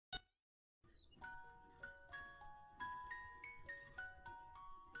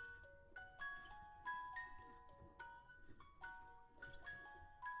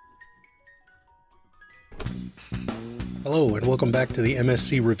Hello and welcome back to the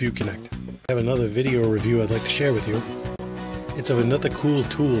MSC Review Connect. I have another video review I'd like to share with you. It's of another cool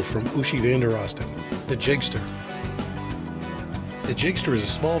tool from Uschivan der Rosten, the Jigster. The Jigster is a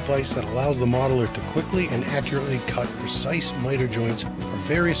small vise that allows the modeler to quickly and accurately cut precise miter joints for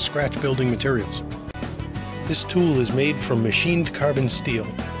various scratch building materials. This tool is made from machined carbon steel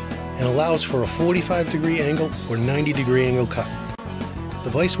and allows for a 45-degree angle or 90-degree angle cut. The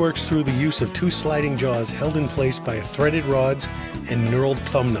vise works through the use of two sliding jaws held in place by threaded rods and knurled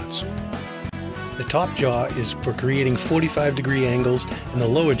thumb nuts. The top jaw is for creating 45-degree angles and the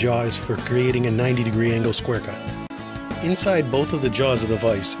lower jaw is for creating a 90-degree angle square cut. Inside both of the jaws of the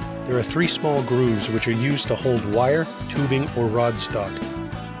vise, there are three small grooves which are used to hold wire, tubing, or rod stock.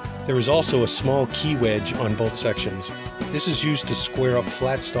 There is also a small key wedge on both sections. This is used to square up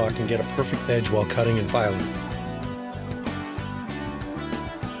flat stock and get a perfect edge while cutting and filing.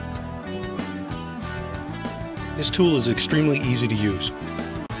 This tool is extremely easy to use.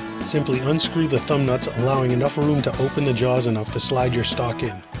 Simply unscrew the thumb nuts, allowing enough room to open the jaws enough to slide your stock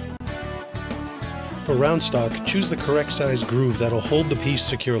in. For round stock, choose the correct size groove that will hold the piece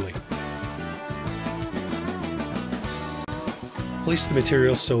securely. Place the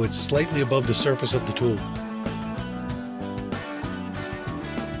material so it's slightly above the surface of the tool.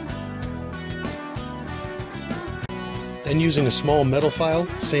 Then using a small metal file,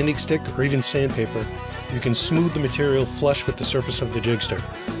 sanding stick, or even sandpaper, you can smooth the material flush with the surface of the Jigster.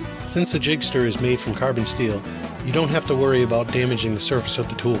 Since the Jigster is made from carbon steel, you don't have to worry about damaging the surface of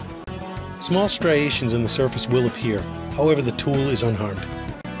the tool. Small striations in the surface will appear, however the tool is unharmed.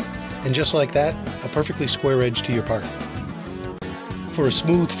 And just like that, a perfectly square edge to your part. For a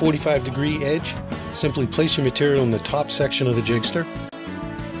smooth 45-degree edge, simply place your material in the top section of the Jigster,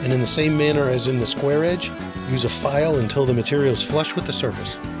 and in the same manner as in the square edge, use a file until the material is flush with the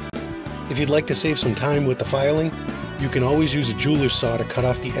surface. If you'd like to save some time with the filing, you can always use a jeweler's saw to cut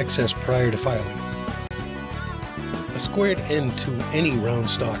off the excess prior to filing. A squared end to any round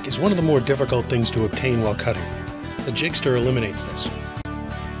stock is one of the more difficult things to obtain while cutting. The Jigster eliminates this.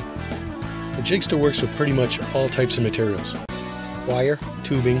 The Jigster works with pretty much all types of materials. Wire,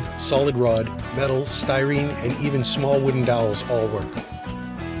 tubing, solid rod, metal, styrene, and even small wooden dowels all work.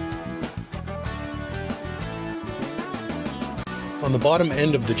 On the bottom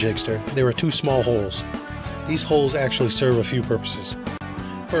end of the Jigster, there are two small holes. These holes actually serve a few purposes.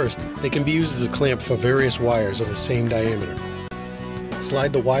 First, they can be used as a clamp for various wires of the same diameter.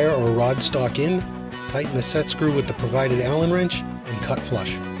 Slide the wire or rod stock in, tighten the set screw with the provided Allen wrench, and cut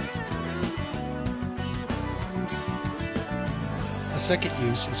flush. A second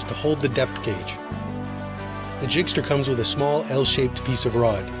use is to hold the depth gauge. The Jigster comes with a small L-shaped piece of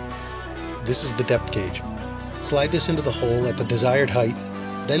rod. This is the depth gauge. Slide this into the hole at the desired height,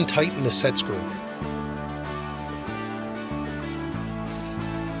 then tighten the set screw.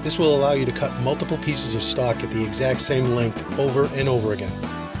 This will allow you to cut multiple pieces of stock at the exact same length over and over again.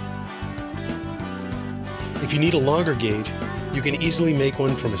 If you need a longer gauge, you can easily make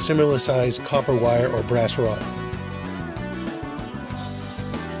one from a similar size copper wire or brass rod.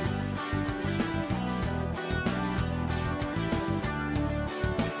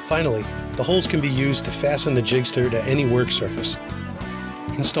 Finally, the holes can be used to fasten the Jigster to any work surface.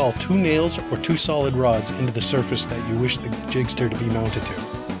 Install two nails or two solid rods into the surface that you wish the Jigster to be mounted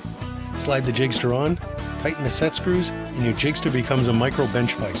to. Slide the Jigster on, tighten the set screws, and your Jigster becomes a micro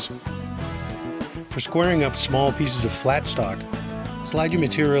bench vise. For squaring up small pieces of flat stock, slide your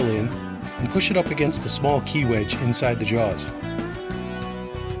material in and push it up against the small key wedge inside the jaws.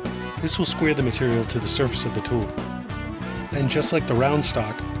 This will square the material to the surface of the tool. Then, just like the round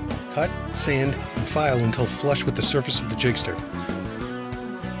stock, cut, sand, and file until flush with the surface of the Jigster.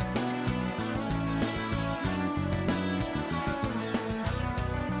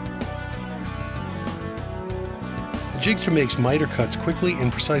 The Jigster makes miter cuts quickly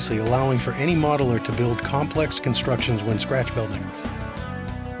and precisely, allowing for any modeler to build complex constructions when scratch building.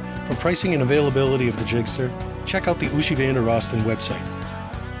 For pricing and availability of the Jigster, check out the Uschivan der Rosten website.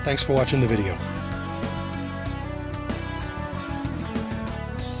 Thanks for watching the video.